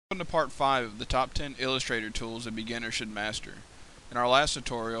to part 5 of the top 10 Illustrator tools a beginner should master. In our last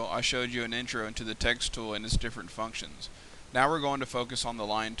tutorial, I showed you an intro into the text tool and its different functions. Now we're going to focus on the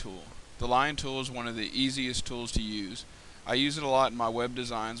line tool. The line tool is one of the easiest tools to use. I use it a lot in my web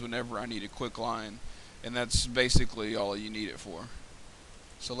designs whenever I need a quick line, and that's basically all you need it for.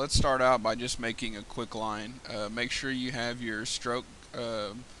 So let's start out by just making a quick line. Make sure you have your stroke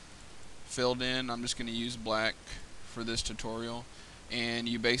filled in. I'm just going to use black for this tutorial, and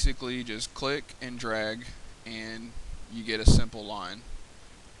you basically just click and drag and you get a simple line.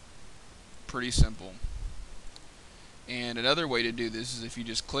 Pretty simple. And another way to do this is if you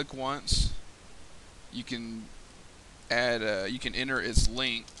just click once, you can add you can enter its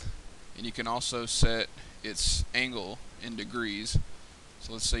length, and you can also set its angle in degrees.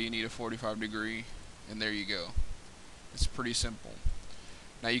 So let's say you need a 45 degree, and there you go. It's pretty simple.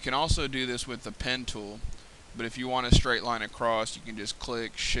 Now you can also do this with the pen tool, but if you want a straight line across, you can just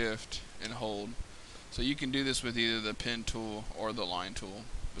click, shift, and hold. So you can do this with either the pen tool or the line tool,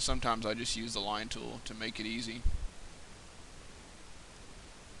 but sometimes I just use the line tool to make it easy.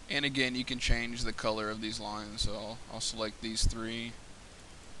 And again, you can change the color of these lines, so I'll select these three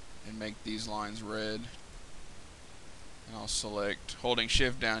and make these lines red. And I'll select, holding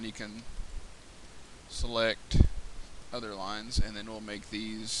shift down, you can select other lines, and then we'll make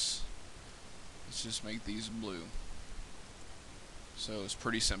these, let's just make these blue. So it's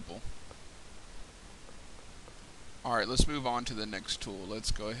pretty simple. Alright, let's move on to the next tool.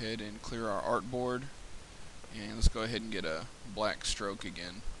 Let's go ahead and clear our artboard, and let's go ahead and get a black stroke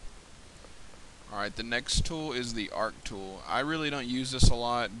again. Alright, the next tool is the arc tool. I really don't use this a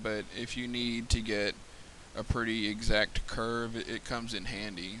lot, but if you need to get a pretty exact curve, it comes in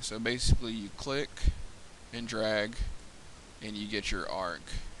handy. So basically you click and drag and you get your arc,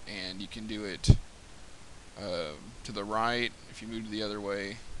 and you can do it to the right. If you move the other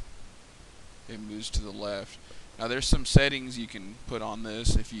way, it moves to the left. Now there's some settings you can put on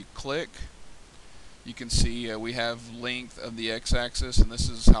this. If you click, you can see we have length of the x-axis, and this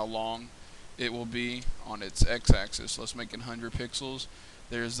is how long it will be on its x-axis. Let's make it 100 pixels.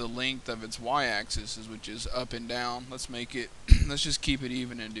 There's the length of its y-axis, which is up and down. Let's make it let's just keep it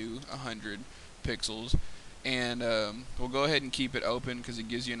even and do 100 pixels. And we'll go ahead and keep it open because it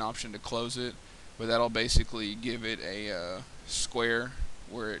gives you an option to close it, but that'll basically give it a square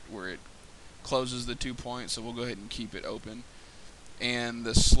where it closes the 2 points. So we'll go ahead and keep it open. And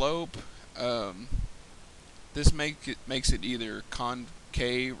the slope, this makes it either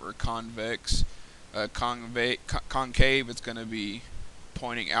concave or convex. Concave, it's going to be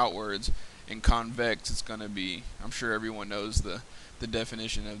pointing outwards, and convex, it's going to be, I'm sure everyone knows the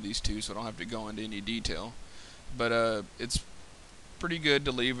definition of these two, so I don't have to go into any detail. But it's pretty good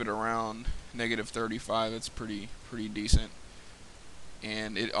to leave it around -35. It's pretty decent,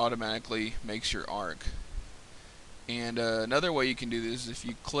 and it automatically makes your arc. And another way you can do this is if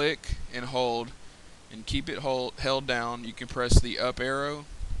you click and hold and keep it held down, you can press the up arrow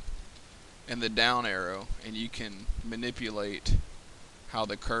and the down arrow, and you can manipulate how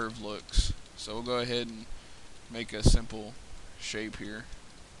the curve looks. So we'll go ahead and make a simple shape here.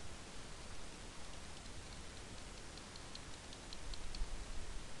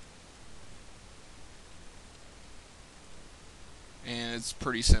 And it's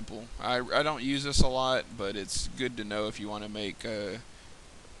pretty simple. I don't use this a lot, but it's good to know if you want to make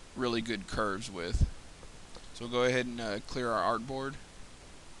really good curves with. So we'll go ahead and clear our artboard.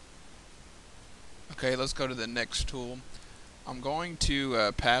 Okay, let's go to the next tool. I'm going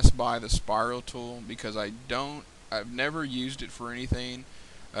to pass by the spiral tool because I've never used it for anything.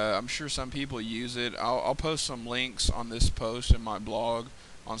 I'm sure some people use it. I'll post some links on this post in my blog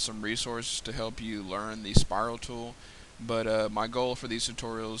on some resources to help you learn the spiral tool. But my goal for these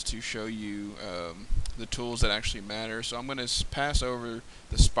tutorials is to show you the tools that actually matter. So I'm going to pass over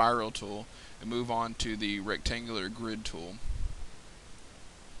the spiral tool and move on to the rectangular grid tool.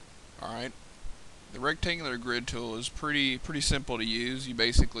 Alright. The rectangular grid tool is pretty simple to use. You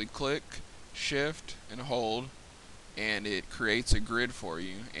basically click, shift, and hold, and it creates a grid for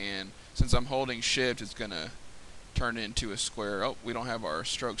you. And since I'm holding shift, it's going to turn it into a square. Oh, we don't have our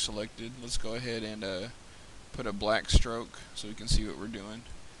stroke selected. Let's go ahead and put a black stroke so we can see what we're doing.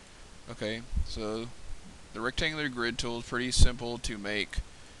 Okay, so the rectangular grid tool is pretty simple to make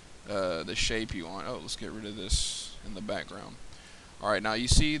the shape you want. Oh, let's get rid of this in the background. Alright, now you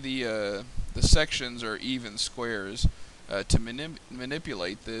see the sections are even squares. To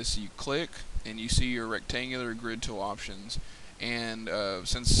manipulate this, you click and you see your rectangular grid tool options, and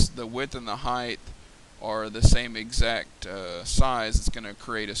since the width and the height are the same exact size, it's going to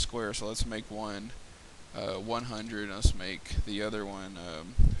create a square. So let's make one 100, let's make the other one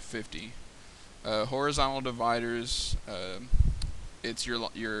 50. Horizontal dividers, it's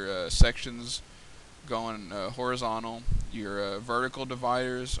your sections going horizontal. Your vertical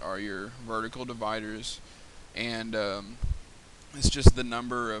dividers are your vertical dividers, and it's just the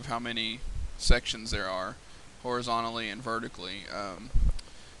number of how many sections there are horizontally and vertically.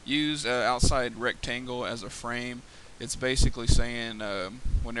 Use outside rectangle as a frame. It's basically saying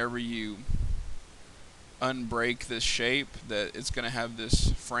whenever you unbreak this shape that it's going to have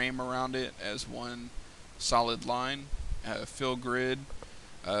this frame around it as one solid line. Fill grid.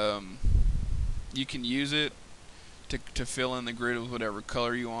 You can use it to fill in the grid with whatever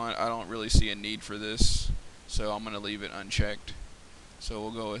color you want. I don't really see a need for this, so I'm going to leave it unchecked. So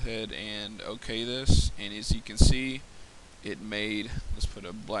we'll go ahead and OK this, and as you can see, it made, let's put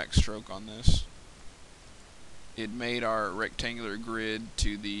a black stroke on this, it made our rectangular grid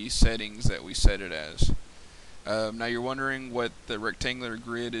to the settings that we set it as. Now you're wondering what the rectangular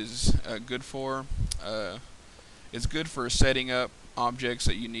grid is good for. It's good for setting up objects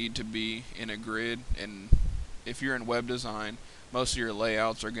that you need to be in a grid, and if you're in web design, most of your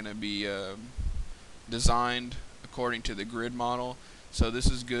layouts are going to be designed according to the grid model. So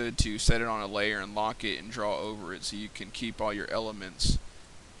this is good to set it on a layer and lock it and draw over it so you can keep all your elements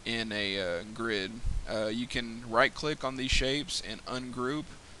in a grid. You can right click on these shapes and ungroup,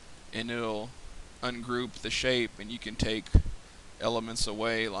 and it'll ungroup the shape, and you can take elements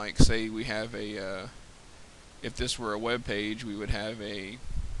away. Like say we have a if this were a web page, we would have a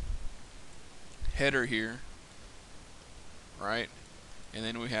header here, right? And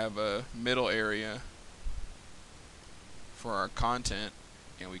then we have a middle area for our content,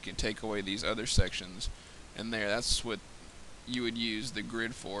 and we can take away these other sections, and that's what you would use the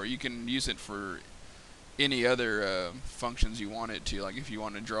grid for. You can use it for any other functions you want it to, like if you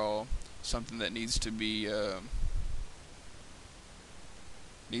want to draw something that needs to be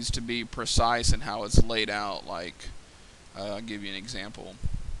precise in how it's laid out. Like I'll give you an example.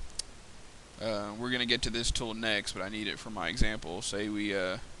 We're going to get to this tool next, but I need it for my example. Say we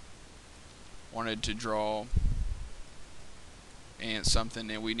wanted to draw and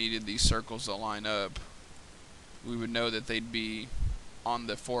something, and we needed these circles to line up. We would know that they'd be on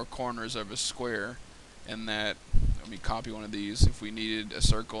the four corners of a square, and that, let me copy one of these, if we needed a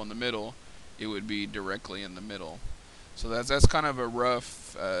circle in the middle, it would be directly in the middle. So that's kind of a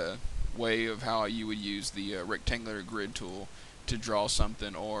rough way of how you would use the rectangular grid tool to draw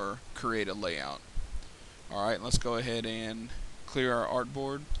something or create a layout. Alright, let's go ahead and clear our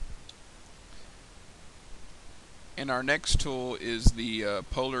artboard. And our next tool is the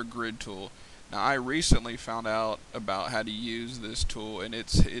polar grid tool. Now I recently found out about how to use this tool, and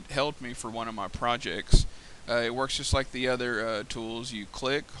it helped me for one of my projects. It works just like the other tools. You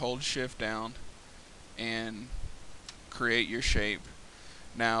click, hold shift down, and create your shape.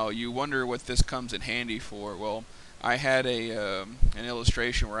 Now you wonder what this comes in handy for. Well, I had an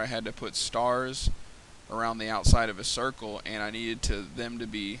illustration where I had to put stars around the outside of a circle, and I needed them to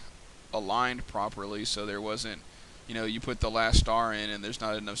be aligned properly, so there wasn't, you put the last star in and there's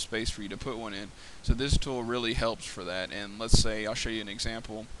not enough space for you to put one in. So this tool really helps for that. And let's say, I'll show you an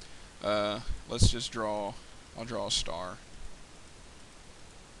example. Let's just I'll draw a star.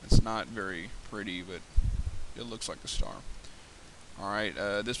 It's not very pretty, but it looks like a star. Alright,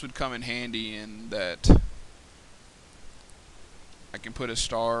 this would come in handy in that I can put a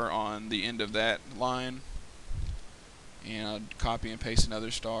star on the end of that line, and I'll copy and paste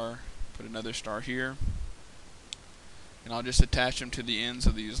another star, put another star here, and I'll just attach them to the ends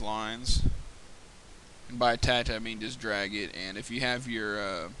of these lines. And by attach I mean just drag it, and if you have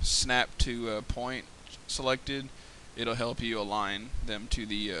your snap to point selected, it'll help you align them to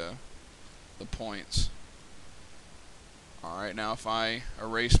the points. Alright, now if I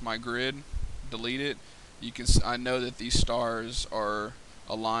erase my grid, delete it, I know that these stars are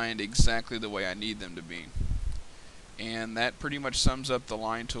aligned exactly the way I need them to be. And that pretty much sums up the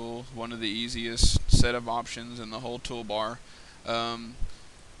line tool, one of the easiest set of options in the whole toolbar.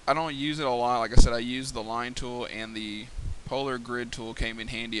 I don't use it a lot. Like I said, I use the line tool, and the polar grid tool came in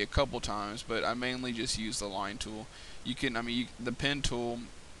handy a couple times, but I mainly just use the line tool. The pen tool,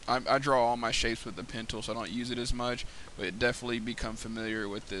 I draw all my shapes with the pen tool, so I don't use it as much, but definitely become familiar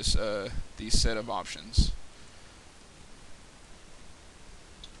with this these set of options.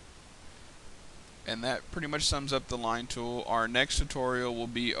 And that pretty much sums up the line tool. Our next tutorial will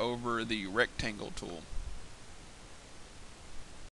be over the rectangle tool.